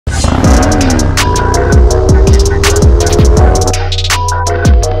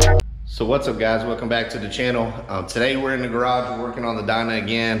what's up guys, welcome back to the channel. Today we're in the garage, we're working on the Dyna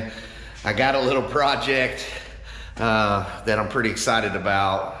again. I got a little project that I'm pretty excited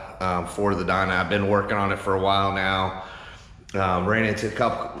about for the Dyna. I've been working on it for a while now. Ran into a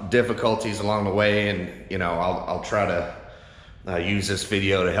couple difficulties along the way, and you know, I'll try to use this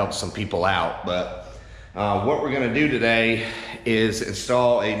video to help some people out. But what we're gonna do today is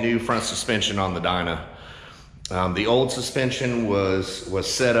install a new front suspension on the Dyna. The old suspension was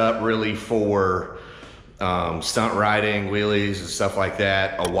set up really for stunt riding, wheelies and stuff like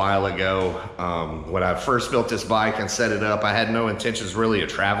that a while ago. When I first built this bike and set it up, I had no intentions really of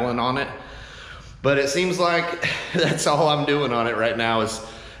traveling on it. But it seems like that's all I'm doing on it right now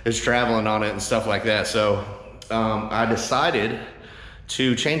is traveling on it and stuff like that. So I decided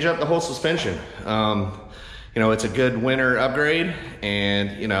to change up the whole suspension. You know, it's a good winter upgrade,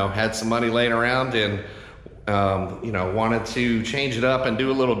 and you know, had some money laying around, and you know, wanted to change it up and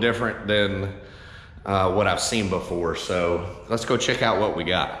do a little different than what I've seen before. So let's go check out what we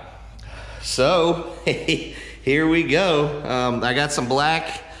got. So here we go. I got some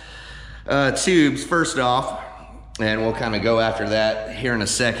black tubes first off, and we'll kind of go after that here in a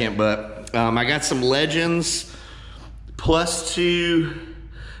second. But I got some Legends +2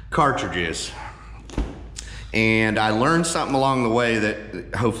 cartridges, and I learned something along the way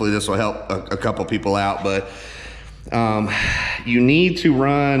that hopefully this will help a couple people out. But you need to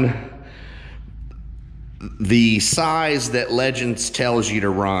run the size that Legends tells you to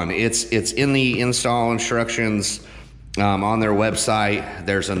run. It's in the install instructions on their website.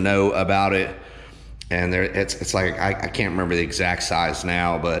 There's a note about it, and it's like I can't remember the exact size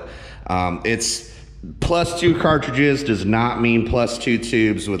now, but it's +2 cartridges does not mean +2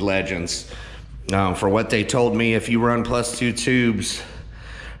 tubes with Legends. For what they told me, if you run +2 tubes,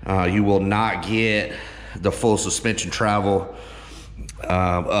 you will not get the full suspension travel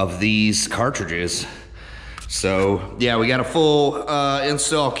of these cartridges. So yeah, we got a full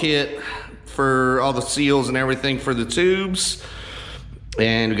install kit for all the seals and everything for the tubes,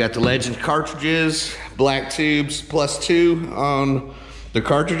 and we got the Legend cartridges, black tubes +2 on the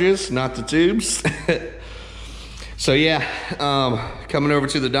cartridges, not the tubes. So yeah, coming over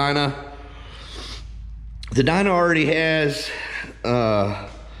to the Dyna. The Dyna already has, I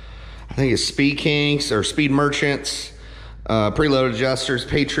think it's Speed Kings or Speed Merchants, preload adjusters,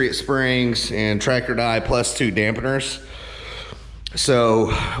 Patriot springs, and Tracker Die +2 dampeners.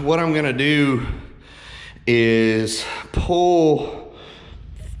 So what I'm gonna do is pull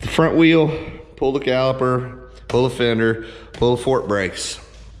the front wheel, pull the caliper, pull the fender, pull the fork brakes.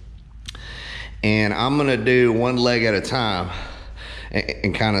 And I'm gonna do one leg at a time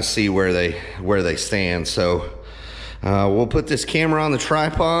and kind of see where they stand. So we'll put this camera on the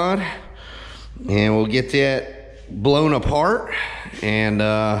tripod and we'll get that blown apart. And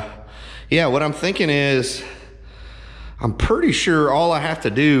yeah, what I'm thinking is, I'm pretty sure all I have to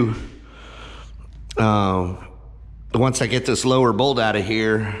do once I get this lower bolt out of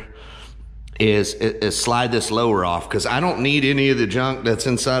here is slide this lower off, because I don't need any of the junk that's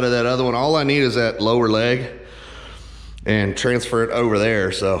inside of that other one. All I need is that lower leg, and transfer it over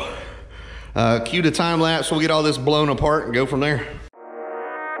there. So cue the time lapse, we'll get all this blown apart and go from there.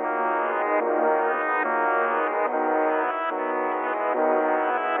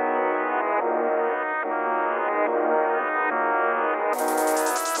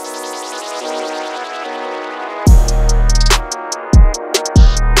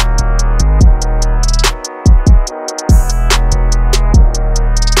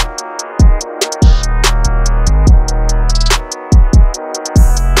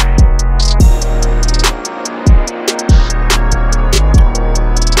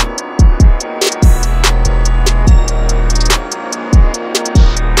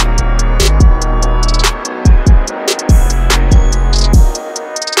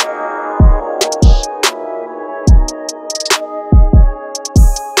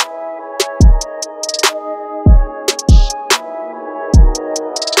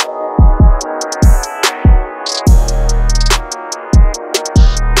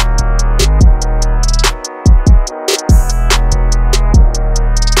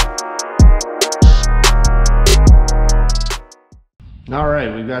 All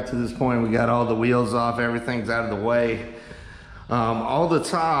right, we got to this point, we got all the wheels off, everything's out of the way. All the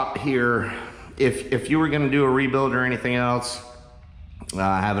top here, if you were gonna do a rebuild or anything else,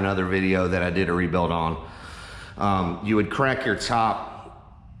 I have another video that I did a rebuild on. You would crack your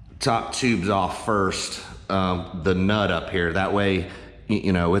top tubes off first, the nut up here. That way,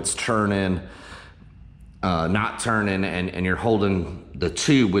 you know, it's turning, not turning, and you're holding the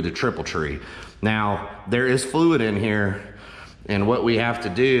tube with the triple tree. Now, there is fluid in here, and what we have to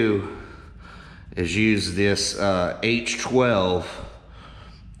do is use this H12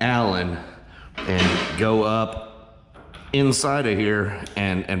 Allen and go up inside of here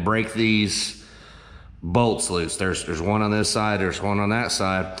and break these bolts loose. There's one on this side, there's one on that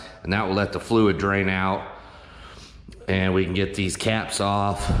side, and that will let the fluid drain out, and we can get these caps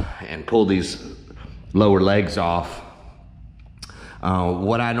off and pull these lower legs off.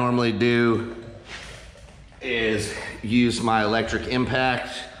 What I normally do is use my electric impact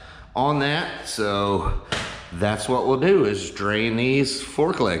on that, so that's what we'll do, is drain these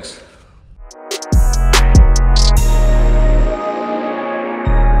fork legs.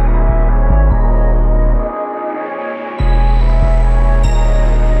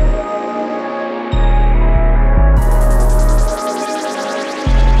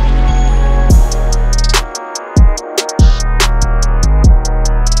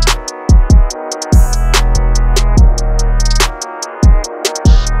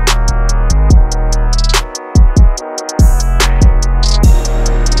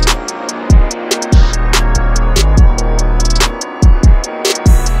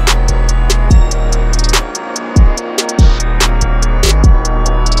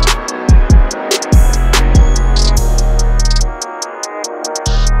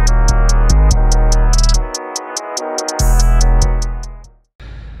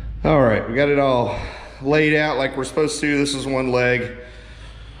 All right, we got it all laid out like we're supposed to. This is one leg.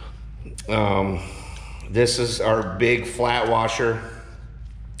 This is our big flat washer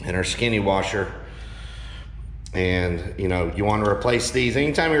and our skinny washer. And you know, you want to replace these.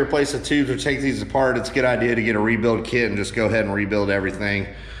 Anytime you replace the tubes or take these apart, it's a good idea to get a rebuild kit and just go ahead and rebuild everything.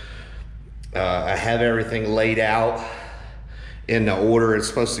 I have everything laid out in the order it's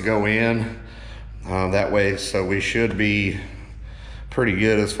supposed to go in. That way, so we should be pretty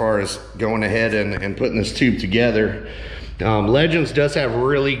good as far as going ahead and putting this tube together. Legends does have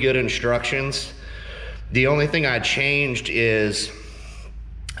really good instructions. The only thing I changed is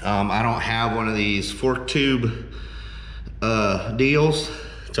I don't have one of these fork tube deals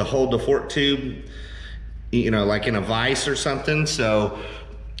to hold the fork tube, you know, like in a vise or something. So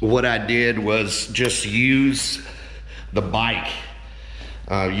what I did was just use the bike,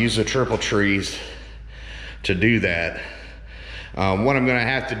 use the triple trees to do that. What I'm gonna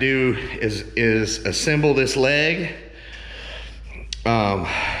have to do is assemble this leg, go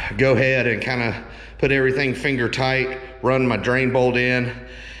ahead and kind of put everything finger tight, run my drain bolt in,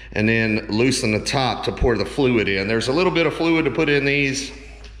 and then loosen the top to pour the fluid in. There's a little bit of fluid to put in these.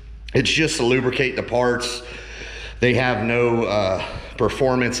 It's just to lubricate the parts. They have no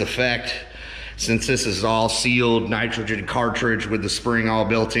performance effect, since this is all sealed nitrogen cartridge with the spring all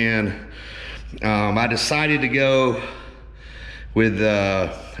built in. I decided to go with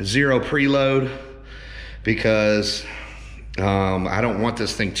zero preload because I don't want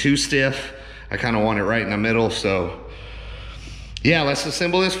this thing too stiff. I kind of want it right in the middle. So yeah, let's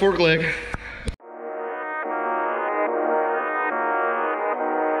assemble this fork leg.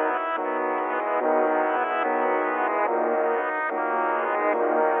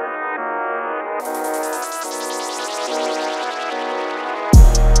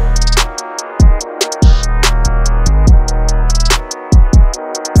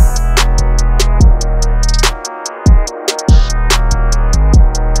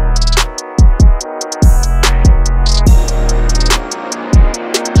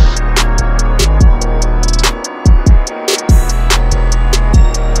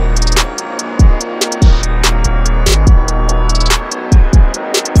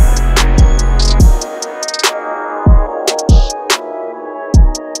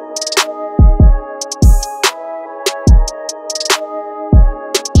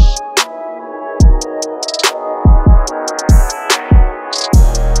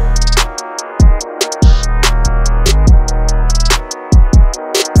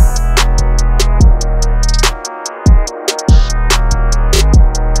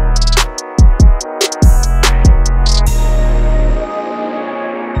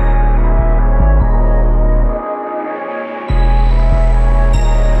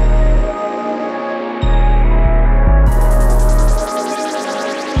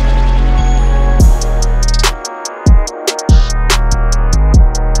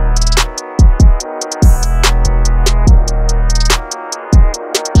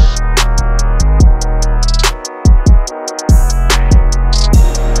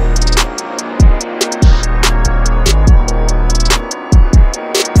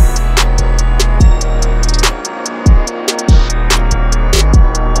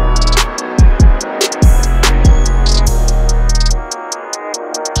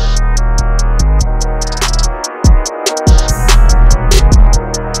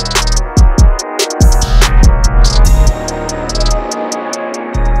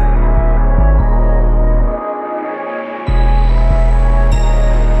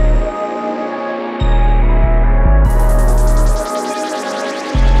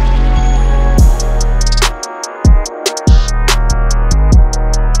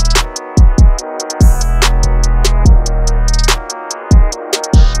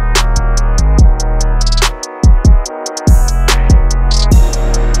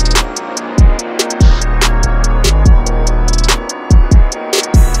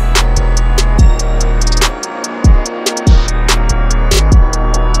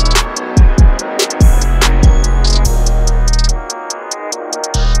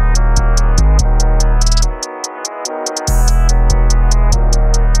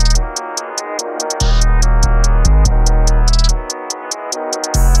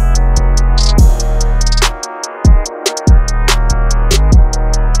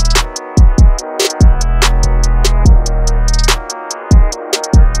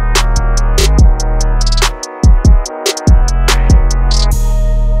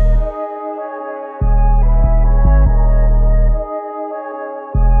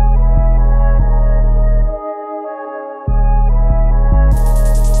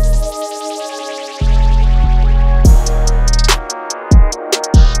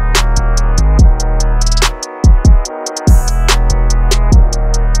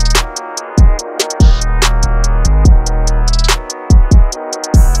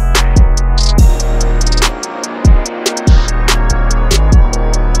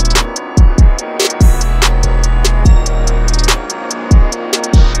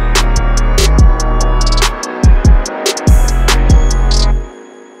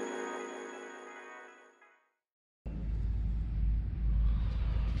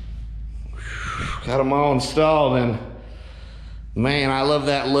 got them all installed, and man, I love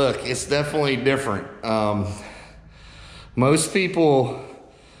that look. It's definitely different. Most people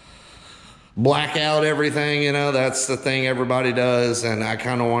black out everything, you know, that's the thing everybody does, and I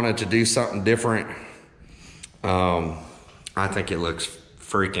kind of wanted to do something different. I think it looks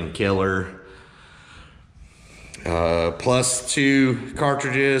freaking killer. Plus 2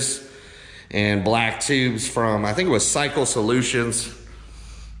 cartridges and black tubes from, I think it was Cycle Solutions.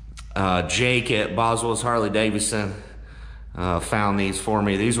 Jake at Boswell's Harley Davidson found these for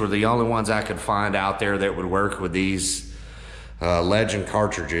me. These were the only ones I could find out there that would work with these Legend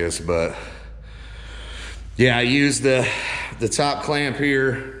cartridges. But yeah, I used the top clamp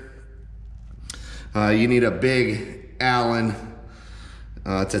here. You need a big Allen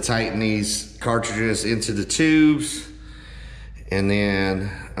to tighten these cartridges into the tubes, and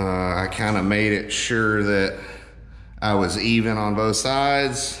then I kind of made it sure that I was even on both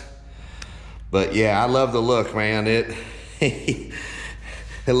sides. But yeah, I love the look, man. It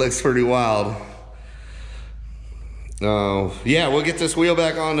it looks pretty wild. Yeah, we'll get this wheel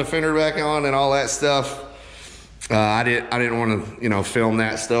back on, the fender back on, and all that stuff. I didn't want to, you know, film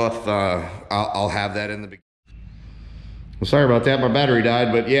that stuff. I'll have that in the beginning. Well, sorry about that, my battery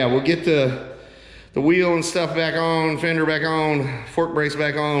died, but yeah, we'll get the wheel and stuff back on, fender back on, fork brace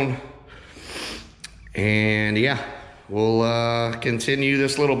back on, and yeah, we'll continue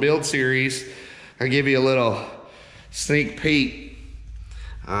this little build series. I'll give you a little sneak peek.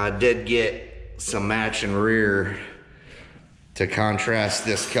 I did get some matching rear to contrast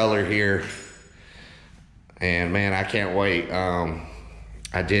this color here, and man, I can't wait.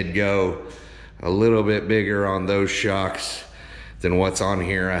 I did go a little bit bigger on those shocks than what's on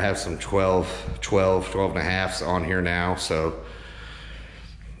here. I have some 12 and a halves on here now, so,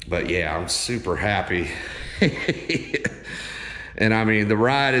 but yeah, I'm super happy. And I mean, the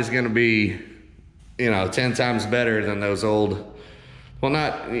ride is gonna be, you know, 10 times better than those old, well,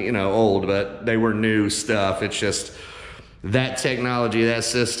 not, you know, old, but they were new stuff. It's just that technology, that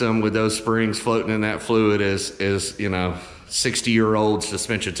system with those springs floating in that fluid is, you know, 60-year-old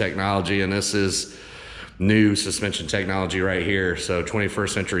suspension technology, and this is new suspension technology right here. So 21st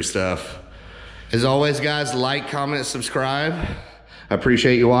century stuff. As always, guys, like, comment, subscribe. I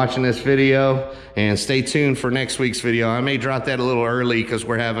appreciate you watching this video, and stay tuned for next week's video. I may drop that a little early because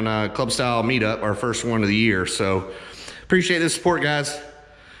we're having a club style meetup, our first one of the year. So appreciate the support, guys.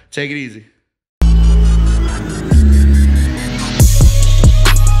 Take it easy.